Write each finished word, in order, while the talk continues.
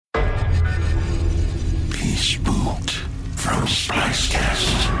Spooked from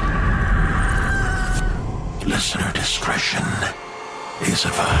Splicecast. Listener discretion is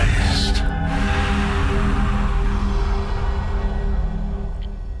advised.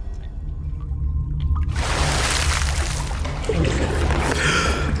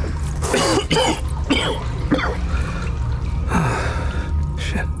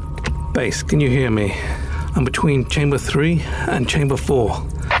 Shit. Base, can you hear me? I'm between Chamber 3 and Chamber 4.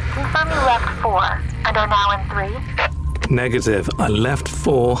 Confirm you left 4 and are now in 3? Negative. I left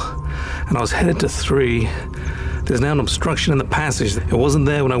 4 and I was headed to 3. There's now an obstruction in the passage. It wasn't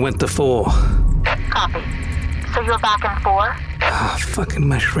there when I went to 4. Copy. So you're back in 4? Fucking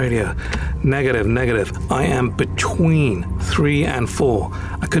mesh radio. Negative. I am between 3 and 4.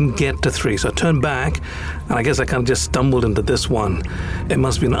 I couldn't get to 3, so I turned back, and I guess I kind of just stumbled into this one. It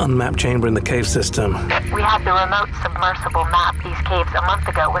must be an unmapped chamber in the cave system. We had the remote submersible map these caves a month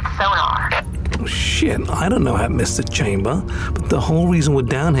ago with sonar. Oh, shit, I don't know how I missed the chamber, but the whole reason we're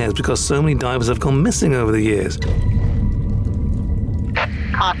down here is because so many divers have gone missing over the years.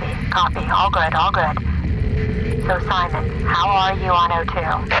 Copy. All good. So, Simon, how are you on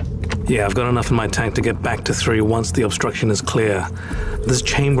O2? Yeah, I've got enough in my tank to get back to 3 once the obstruction is clear. This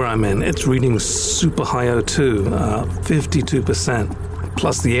chamber I'm in, it's reading super high O2, 52%.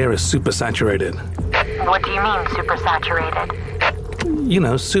 Plus the air is super saturated. What do you mean, super saturated? You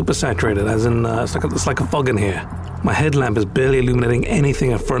know, super saturated, as in it's like a fog in here. My headlamp is barely illuminating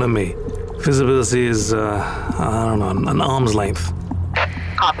anything in front of me. Visibility is, I don't know, an arm's length.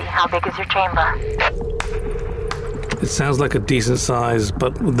 Copy. How big is your chamber? It sounds like a decent size,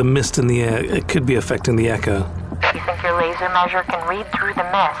 but with the mist in the air, it could be affecting the echo. You think your laser measure can read through the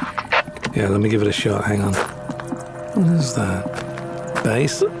mist? Yeah, let me give it a shot. Hang on. What is that?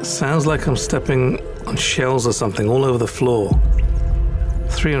 Base? Sounds like I'm stepping on shells or something all over the floor.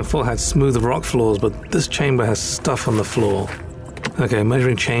 3 and 4 had smooth rock floors, but this chamber has stuff on the floor. Okay,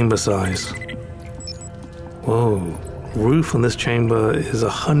 measuring chamber size. Whoa. Roof on this chamber is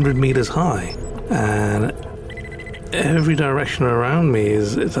 100 meters high. And every direction around me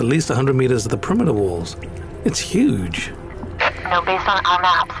is at least 100 meters to the perimeter walls. It's huge. No, based on our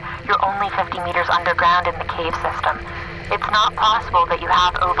maps, you're only 50 meters underground in the cave system. It's not possible that you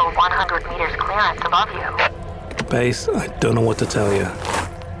have over 100 meters clearance above you. Base, I don't know what to tell you.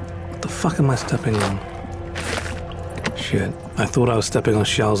 What the fuck am I stepping on? Shit, I thought I was stepping on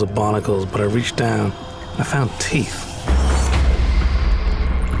shells or barnacles, but I reached down. I found teeth.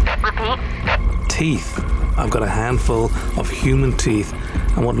 Repeat? Teeth. I've got a handful of human teeth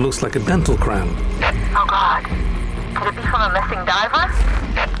and what looks like a dental crown. Oh God. Could it be from a missing diver?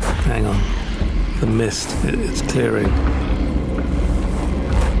 Hang on. The mist, it's clearing.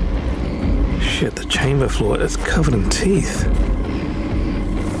 Shit, the chamber floor, it's covered in teeth.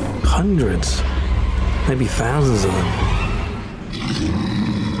 Hundreds. Maybe thousands of them.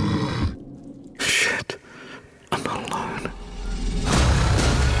 Shit. I'm not alone.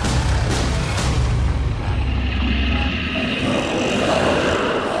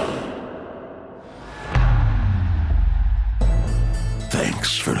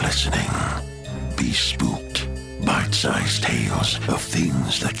 Thanks for listening. Be spooked. Bite-sized tales of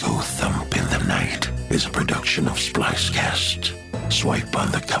things that go thump in the night is a production of Splicecast. Swipe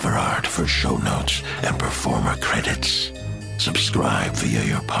on the cover art for show notes and performer credits. Subscribe via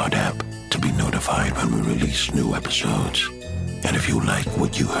your pod app to be notified when we release new episodes. And if you like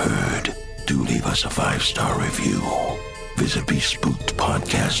what you heard, do leave us a 5-star review. Visit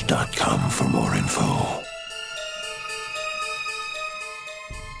BeSpookedPodcast.com for more info.